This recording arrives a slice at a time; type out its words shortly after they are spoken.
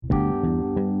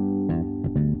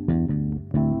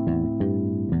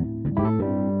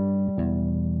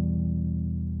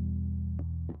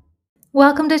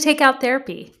Welcome to Takeout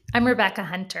Therapy. I'm Rebecca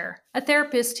Hunter, a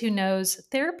therapist who knows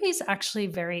therapy is actually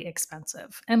very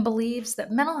expensive and believes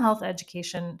that mental health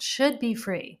education should be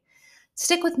free.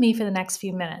 Stick with me for the next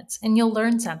few minutes and you'll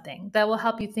learn something that will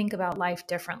help you think about life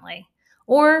differently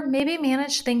or maybe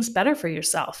manage things better for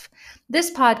yourself. This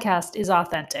podcast is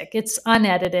authentic, it's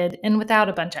unedited, and without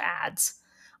a bunch of ads.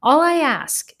 All I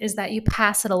ask is that you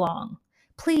pass it along.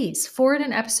 Please forward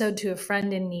an episode to a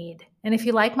friend in need. And if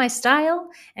you like my style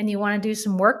and you want to do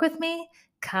some work with me,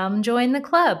 come join the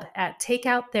club at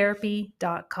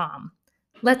takeouttherapy.com.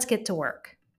 Let's get to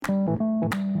work.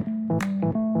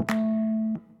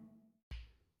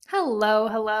 Hello.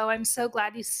 I'm so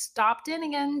glad you stopped in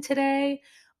again today.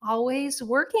 Always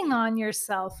working on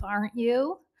yourself, aren't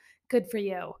you? Good for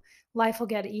you. Life will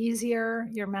get easier,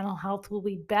 your mental health will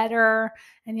be better,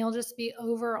 and you'll just be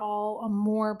overall a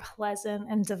more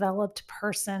pleasant and developed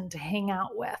person to hang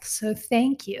out with. So,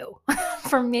 thank you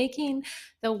for making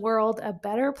the world a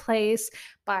better place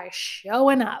by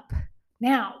showing up.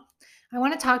 Now, I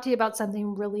want to talk to you about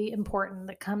something really important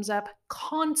that comes up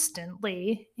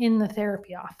constantly in the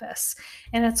therapy office,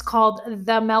 and it's called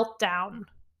the meltdown.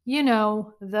 You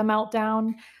know, the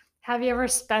meltdown. Have you ever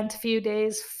spent a few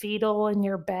days fetal in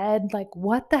your bed? Like,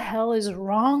 what the hell is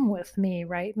wrong with me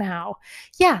right now?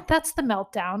 Yeah, that's the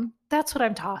meltdown. That's what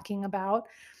I'm talking about.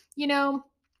 You know,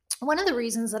 one of the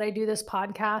reasons that I do this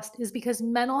podcast is because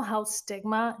mental health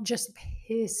stigma just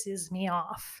pisses me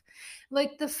off.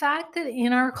 Like the fact that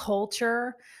in our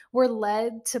culture, we're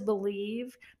led to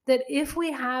believe that if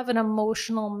we have an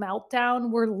emotional meltdown,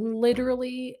 we're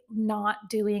literally not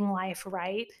doing life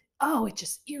right. Oh, it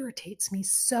just irritates me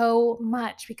so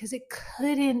much because it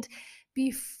couldn't be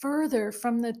further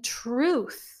from the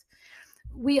truth.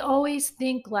 We always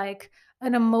think like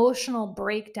an emotional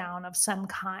breakdown of some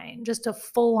kind, just a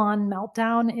full on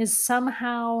meltdown, is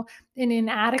somehow an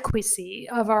inadequacy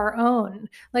of our own.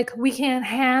 Like we can't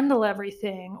handle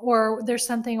everything or there's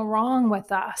something wrong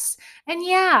with us. And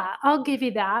yeah, I'll give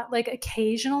you that. Like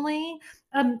occasionally,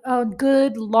 a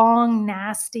good, long,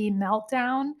 nasty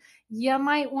meltdown, you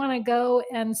might want to go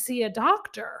and see a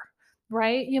doctor,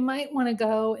 right? You might want to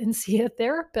go and see a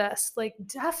therapist. Like,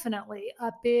 definitely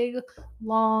a big,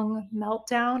 long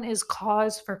meltdown is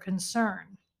cause for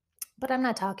concern. But I'm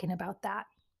not talking about that.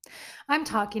 I'm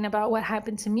talking about what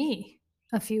happened to me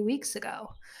a few weeks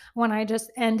ago when I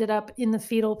just ended up in the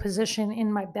fetal position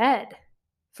in my bed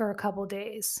for a couple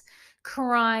days,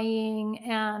 crying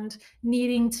and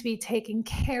needing to be taken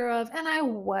care of. And I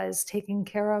was taken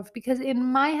care of because in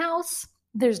my house,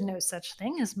 there's no such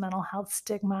thing as mental health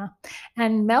stigma,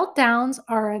 and meltdowns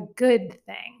are a good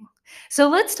thing. So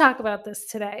let's talk about this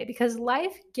today because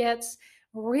life gets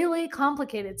really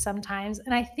complicated sometimes.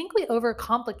 And I think we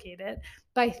overcomplicate it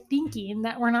by thinking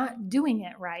that we're not doing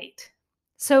it right.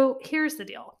 So here's the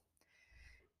deal,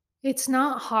 it's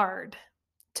not hard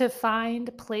to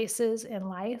find places in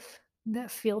life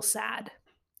that feel sad.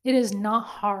 It is not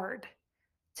hard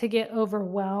to get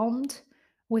overwhelmed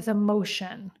with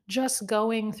emotion just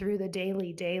going through the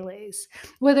dailies,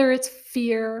 whether it's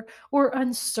fear or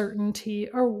uncertainty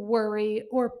or worry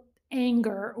or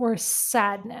anger or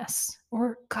sadness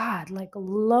or, God, like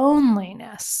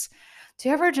loneliness. Do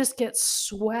you ever just get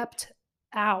swept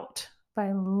out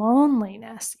by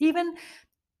loneliness? Even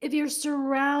if you're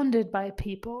surrounded by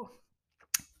people,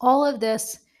 all of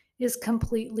this is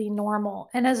completely normal.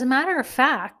 And as a matter of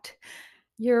fact,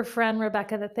 your friend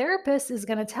Rebecca, the therapist, is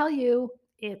going to tell you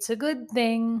it's a good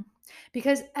thing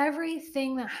because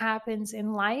everything that happens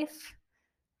in life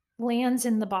lands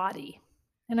in the body.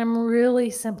 And I'm really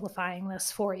simplifying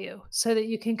this for you so that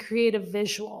you can create a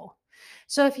visual.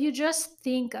 So if you just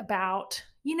think about,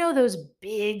 you know, those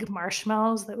big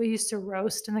marshmallows that we used to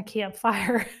roast in the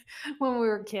campfire when we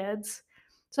were kids.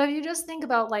 So if you just think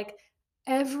about like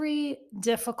every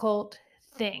difficult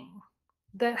thing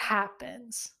that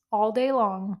happens all day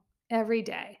long, every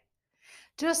day,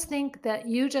 just think that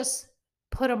you just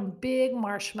put a big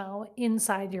marshmallow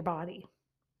inside your body.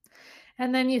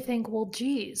 And then you think, well,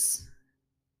 geez,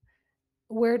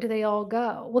 where do they all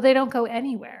go? Well, they don't go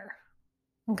anywhere.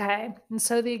 Okay. And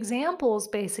so the example is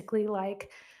basically like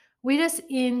we just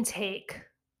intake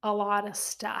a lot of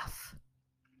stuff,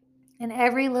 and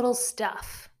every little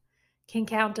stuff can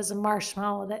count as a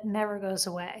marshmallow that never goes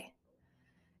away.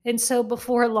 And so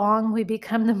before long, we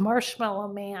become the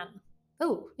marshmallow man.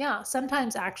 Oh, yeah.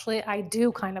 Sometimes actually, I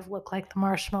do kind of look like the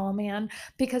marshmallow man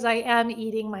because I am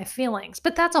eating my feelings.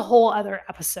 But that's a whole other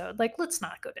episode. Like, let's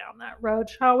not go down that road,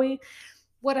 shall we?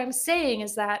 What I'm saying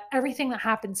is that everything that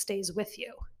happens stays with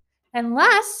you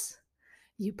unless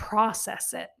you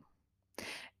process it.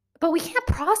 But we can't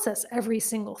process every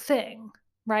single thing.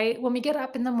 right? When we get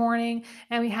up in the morning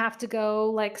and we have to go,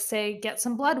 like, say, get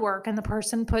some blood work, and the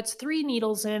person puts 3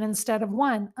 needles in instead of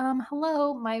one.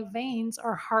 Hello, my veins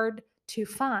are hard to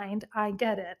find. I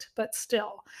get it, but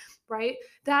still, right?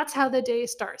 That's how the day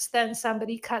starts. Then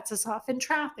somebody cuts us off in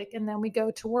traffic, and then we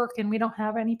go to work and we don't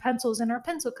have any pencils in our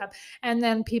pencil cup. And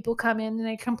then people come in and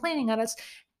they're complaining at us.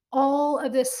 All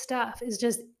of this stuff is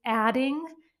just adding,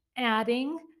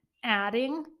 adding,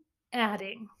 adding,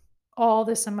 adding all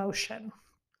this emotion.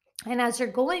 And as you're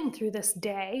going through this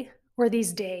day or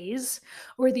these days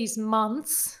or these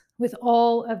months with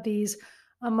all of these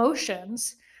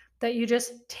emotions that you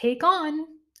just take on,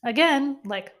 again,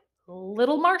 like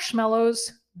little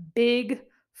marshmallows, big,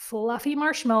 fluffy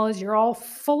marshmallows, you're all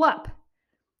full up.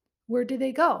 Where do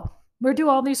they go? Where do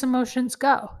all these emotions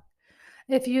go?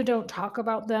 If you don't talk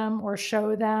about them or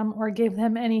show them or give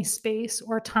them any space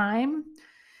or time,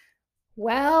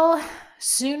 well,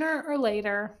 sooner or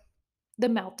later, the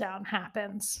meltdown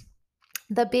happens.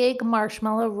 The big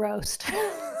marshmallow roast.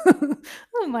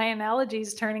 Ooh, my analogy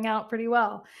is turning out pretty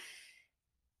well.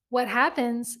 What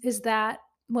happens is that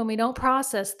when we don't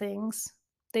process things,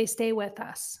 they stay with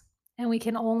us and we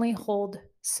can only hold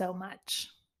so much.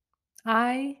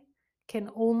 I can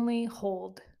only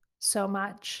hold so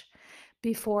much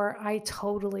before I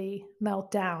totally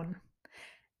melt down.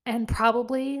 And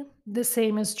probably the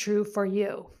same is true for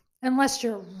you, unless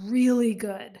you're really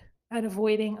good at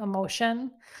avoiding emotion,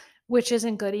 which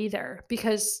isn't good either,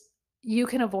 because you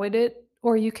can avoid it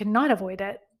or you cannot avoid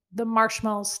it. The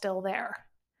marshmallow's still there.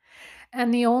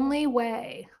 And the only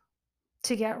way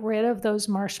to get rid of those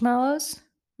marshmallows,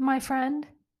 my friend,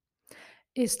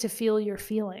 is to feel your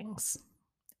feelings.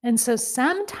 And so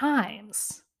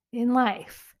sometimes in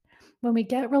life, when we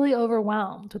get really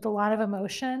overwhelmed with a lot of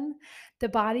emotion, the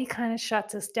body kind of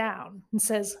shuts us down and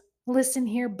says, listen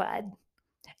here, bud,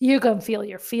 you're going to feel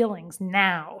your feelings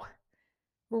now,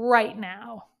 right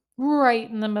now, right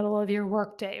in the middle of your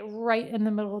workday, right in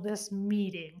the middle of this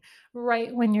meeting,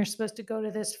 right when you're supposed to go to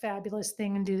this fabulous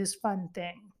thing and do this fun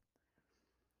thing.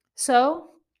 So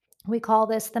we call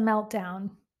this the meltdown.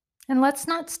 And let's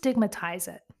not stigmatize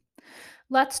it.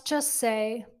 Let's just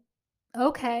say,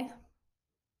 okay,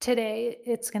 today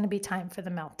it's going to be time for the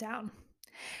meltdown.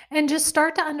 And just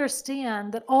start to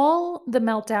understand that all the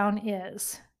meltdown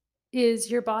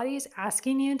is your body's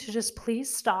asking you to just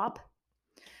please stop.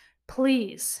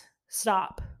 Please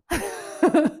stop.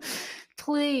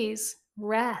 Please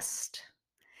rest.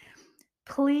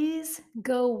 Please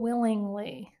go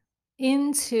willingly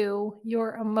into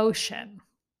your emotion.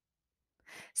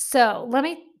 So let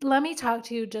me talk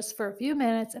to you just for a few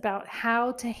minutes about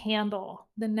how to handle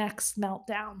the next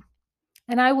meltdown.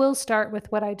 And I will start with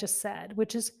what I just said,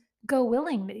 which is go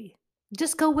willingly.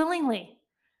 Just go willingly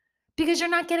because you're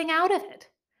not getting out of it.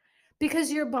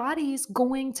 Because your body's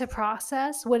going to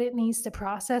process what it needs to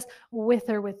process with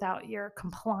or without your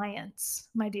compliance,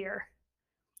 my dear.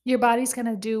 Your body's going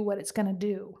to do what it's going to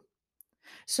do.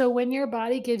 So when your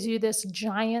body gives you this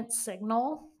giant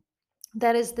signal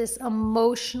that is this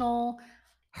emotional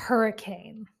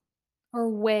hurricane or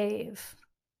wave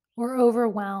or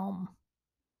overwhelm,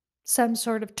 some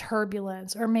sort of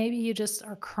turbulence, or maybe you just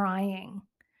are crying.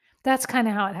 That's kind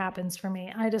of how it happens for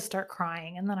me. I just start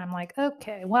crying and then I'm like,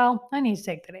 okay, well, I need to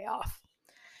take the day off,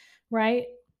 right?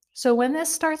 So when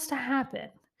this starts to happen,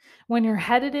 when you're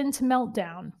headed into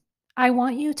meltdown, I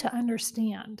want you to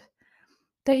understand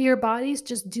that your body's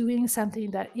just doing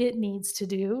something that it needs to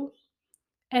do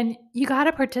and you got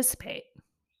to participate.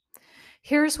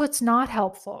 Here's what's not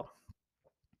helpful: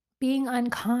 being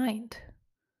unkind,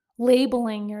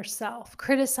 labeling yourself,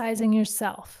 criticizing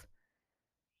yourself,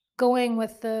 going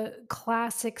with the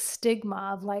classic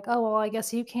stigma of like, oh, well, I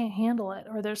guess you can't handle it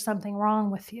or there's something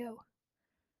wrong with you.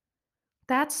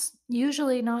 That's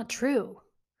usually not true.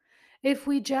 If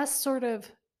we just sort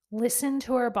of listen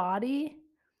to our body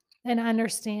and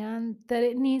understand that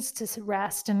it needs to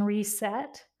rest and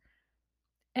reset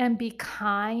and be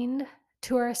kind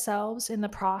to ourselves in the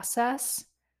process,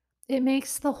 it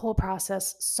makes the whole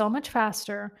process so much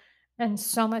faster and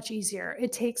so much easier.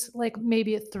 It takes like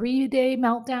maybe a 3-day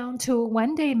meltdown to a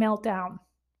 1-day meltdown,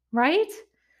 right?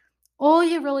 All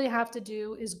you really have to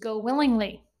do is go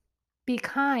willingly, be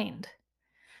kind,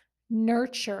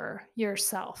 nurture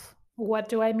yourself. What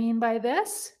do I mean by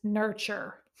this?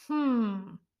 Nurture.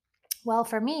 Well,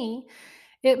 for me,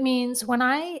 it means when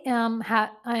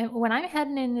when I'm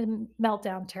heading into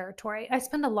meltdown territory, I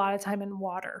spend a lot of time in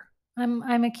water.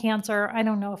 I'm a Cancer. I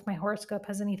don't know if my horoscope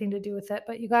has anything to do with it,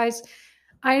 but you guys,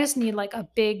 I just need like a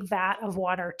big vat of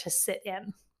water to sit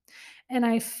in. And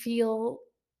I feel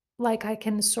like I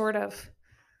can sort of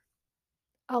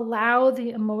allow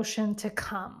the emotion to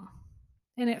come.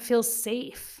 And it feels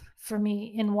safe for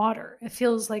me in water. It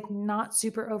feels like not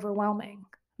super overwhelming.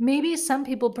 Maybe some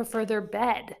people prefer their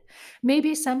bed.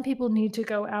 Maybe some people need to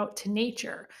go out to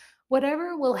nature.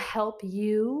 Whatever will help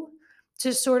you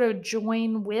to sort of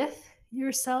join with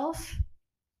yourself,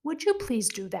 would you please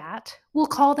do that? We'll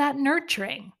call that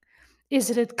nurturing. Is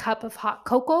it a cup of hot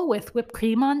cocoa with whipped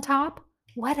cream on top?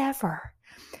 Whatever.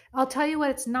 I'll tell you what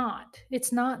it's not.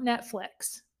 It's not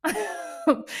Netflix.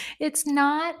 It's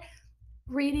not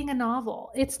reading a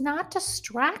novel. It's not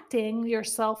distracting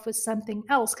yourself with something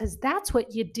else because that's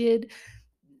what you did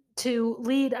to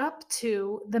lead up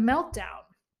to the meltdown,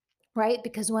 right?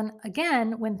 Because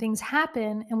when things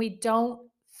happen and we don't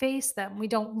face them, we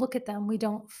don't look at them, we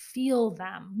don't feel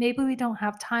them, maybe we don't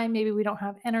have time, maybe we don't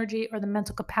have energy or the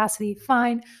mental capacity,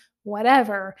 fine,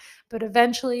 whatever. But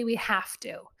eventually we have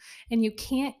to. And you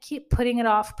can't keep putting it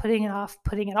off, putting it off,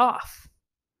 putting it off,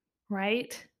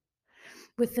 right?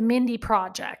 With the Mindy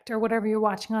Project or whatever you're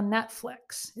watching on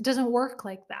Netflix. It doesn't work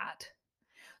like that.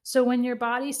 So when your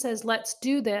body says, "Let's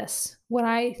do this," what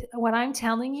I'm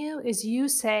telling you is you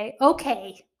say,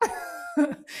 "Okay."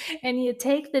 And you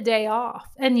take the day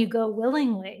off and you go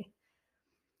willingly.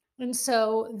 And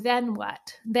so then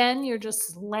what? Then you're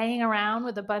just laying around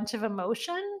with a bunch of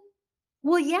emotion?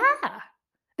 Well, yeah.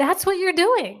 That's what you're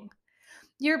doing.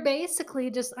 You're basically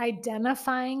just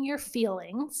identifying your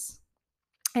feelings.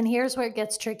 And here's where it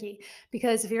gets tricky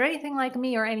because if you're anything like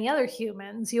me or any other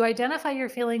humans, you identify your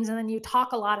feelings and then you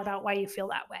talk a lot about why you feel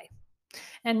that way.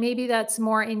 And maybe that's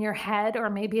more in your head or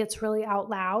maybe it's really out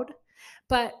loud.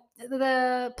 But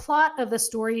the plot of the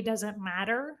story doesn't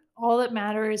matter. All that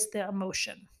matters is the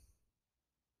emotion.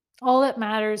 All that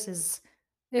matters is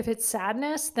if it's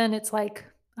sadness, then it's like,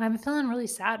 I'm feeling really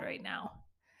sad right now.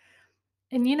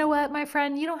 And you know what, my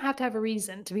friend? You don't have to have a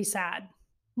reason to be sad.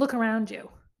 Look around you.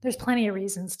 There's plenty of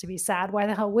reasons to be sad. Why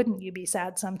the hell wouldn't you be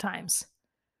sad sometimes?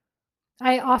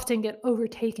 I often get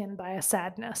overtaken by a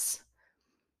sadness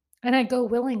and I go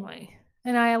willingly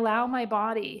and I allow my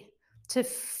body to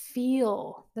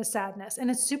feel the sadness. And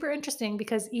it's super interesting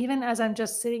because even as I'm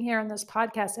just sitting here on this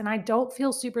podcast and I don't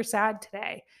feel super sad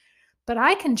today, but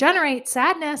I can generate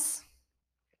sadness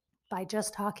by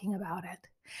just talking about it,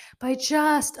 by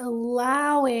just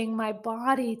allowing my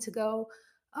body to go,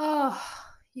 oh,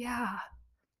 yeah,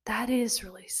 that is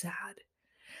really sad.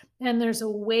 And there's a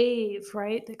wave,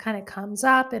 right, that kind of comes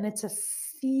up and it's a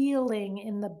feeling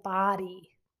in the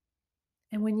body.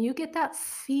 And when you get that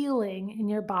feeling in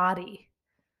your body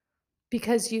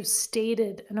because you've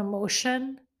stated an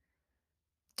emotion,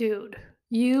 dude,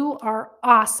 you are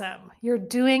awesome. You're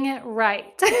doing it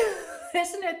right.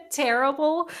 Isn't it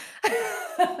terrible?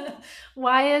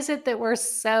 Why is it that we're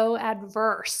so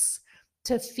adverse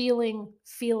to feeling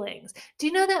feelings? Do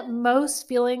you know that most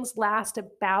feelings last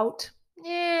about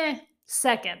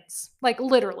seconds, like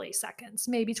literally seconds,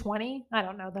 maybe 20? I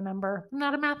don't know the number. I'm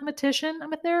not a mathematician,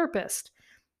 I'm a therapist.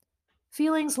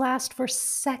 Feelings last for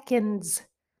seconds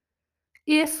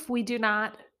if we do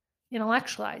not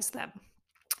intellectualize them.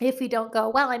 If we don't go,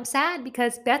 well, I'm sad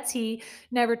because Betsy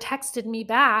never texted me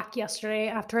back yesterday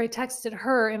after I texted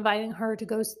her, inviting her to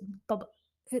go.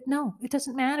 No, it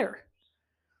doesn't matter.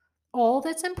 All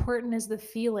that's important is the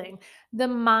feeling. The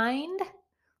mind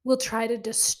will try to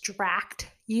distract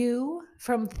you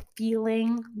from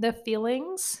feeling the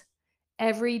feelings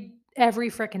every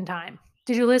freaking time.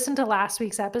 Did you listen to last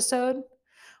week's episode?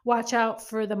 Watch out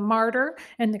for the martyr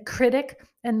and the critic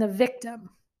and the victim.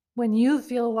 When you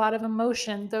feel a lot of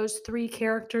emotion, those three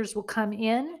characters will come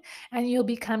in and you'll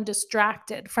become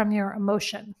distracted from your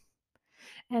emotion.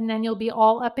 And then you'll be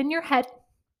all up in your head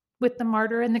with the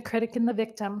martyr and the critic and the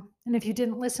victim. And if you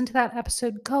didn't listen to that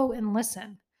episode, go and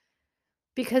listen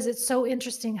because it's so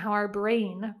interesting how our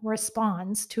brain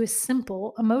responds to a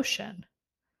simple emotion.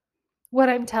 What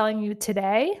I'm telling you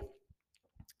today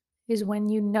is when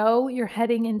you know you're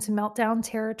heading into meltdown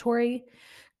territory,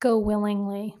 go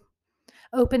willingly.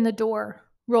 Open the door,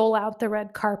 roll out the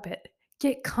red carpet,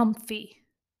 get comfy,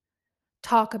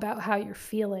 talk about how you're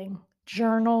feeling,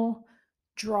 journal,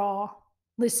 draw,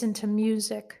 listen to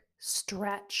music,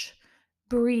 stretch,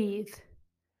 breathe,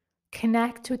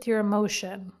 connect with your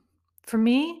emotion. For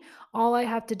me, all I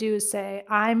have to do is say,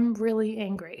 I'm really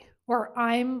angry, or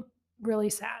I'm really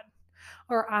sad,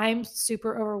 or I'm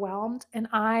super overwhelmed, and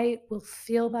I will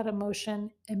feel that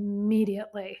emotion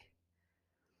immediately.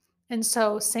 And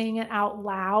so saying it out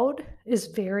loud is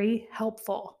very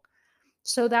helpful.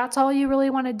 So that's all you really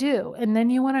want to do. And then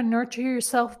you want to nurture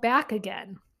yourself back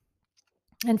again.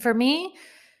 And for me,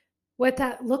 what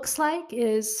that looks like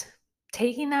is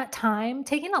taking that time,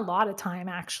 taking a lot of time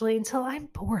actually, until I'm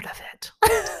bored of it.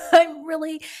 I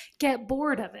really get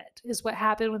bored of it, is what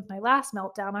happened with my last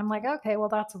meltdown. I'm like, okay, well,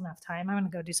 that's enough time. I'm going to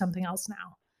go do something else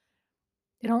now.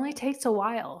 It only takes a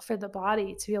while for the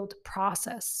body to be able to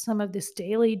process some of this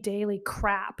daily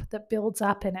crap that builds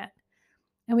up in it.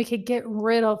 And we could get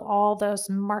rid of all those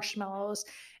marshmallows.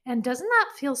 And doesn't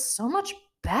that feel so much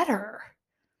better,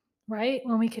 right?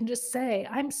 When we can just say,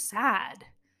 I'm sad,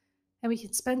 and we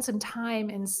can spend some time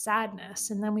in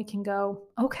sadness, and then we can go,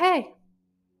 okay,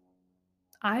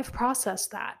 I've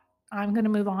processed that. I'm going to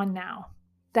move on now.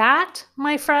 That,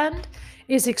 my friend,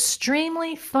 is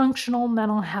extremely functional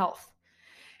mental health.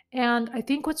 And I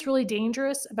think what's really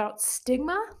dangerous about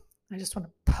stigma, I just want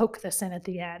to poke this in at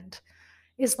the end,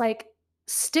 is like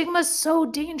stigma is so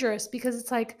dangerous because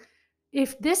it's like,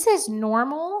 if this is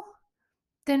normal,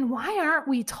 then why aren't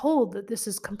we told that this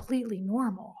is completely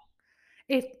normal?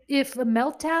 If a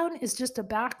meltdown is just a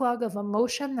backlog of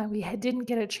emotion that we didn't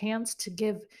get a chance to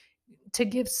give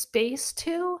space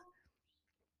to,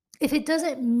 if it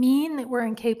doesn't mean that we're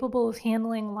incapable of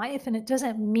handling life, and it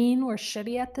doesn't mean we're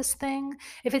shitty at this thing,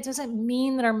 if it doesn't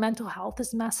mean that our mental health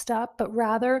is messed up, but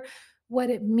rather what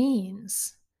it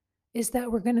means is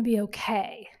that we're going to be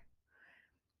okay.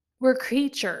 We're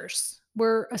creatures,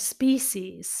 we're a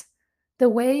species. The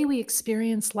way we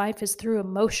experience life is through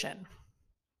emotion.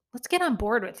 Let's get on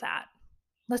board with that.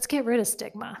 Let's get rid of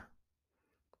stigma.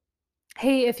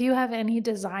 Hey, if you have any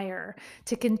desire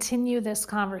to continue this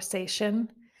conversation,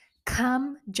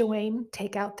 come join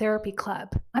Takeout Therapy Club.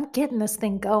 I'm getting this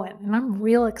thing going and I'm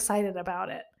real excited about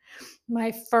it.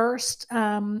 My first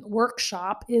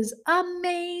workshop is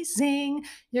amazing.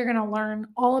 You're going to learn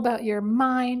all about your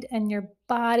mind and your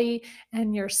body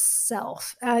and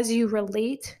yourself as you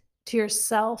relate to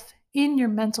yourself in your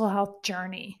mental health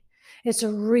journey. It's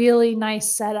a really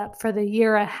nice setup for the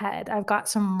year ahead. I've got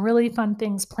some really fun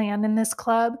things planned in this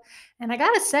club. And I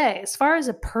got to say, as far as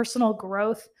a personal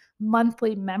growth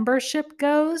monthly membership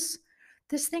goes,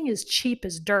 this thing is cheap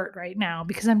as dirt right now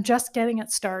because I'm just getting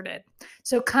it started.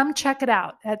 So come check it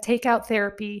out at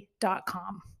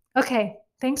takeouttherapy.com. Okay,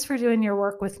 thanks for doing your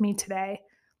work with me today.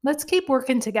 Let's keep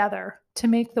working together to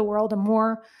make the world a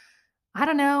more,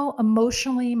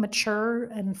 emotionally mature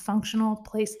and functional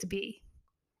place to be.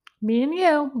 Me and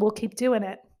you, we'll keep doing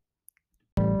it.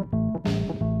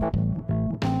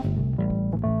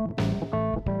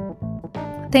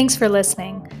 Thanks for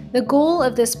listening. The goal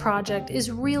of this project is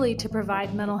really to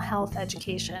provide mental health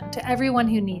education to everyone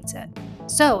who needs it.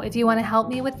 So if you want to help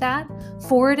me with that,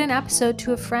 forward an episode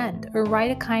to a friend or write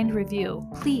a kind review,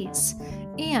 please.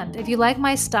 And if you like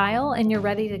my style and you're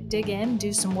ready to dig in,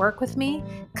 do some work with me,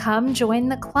 come join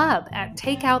the club at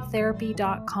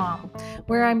takeouttherapy.com,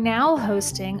 where I'm now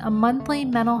hosting a monthly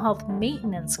mental health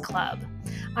maintenance club.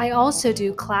 I also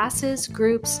do classes,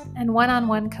 groups, and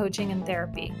one-on-one coaching and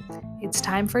therapy. It's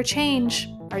time for change.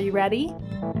 Are you ready?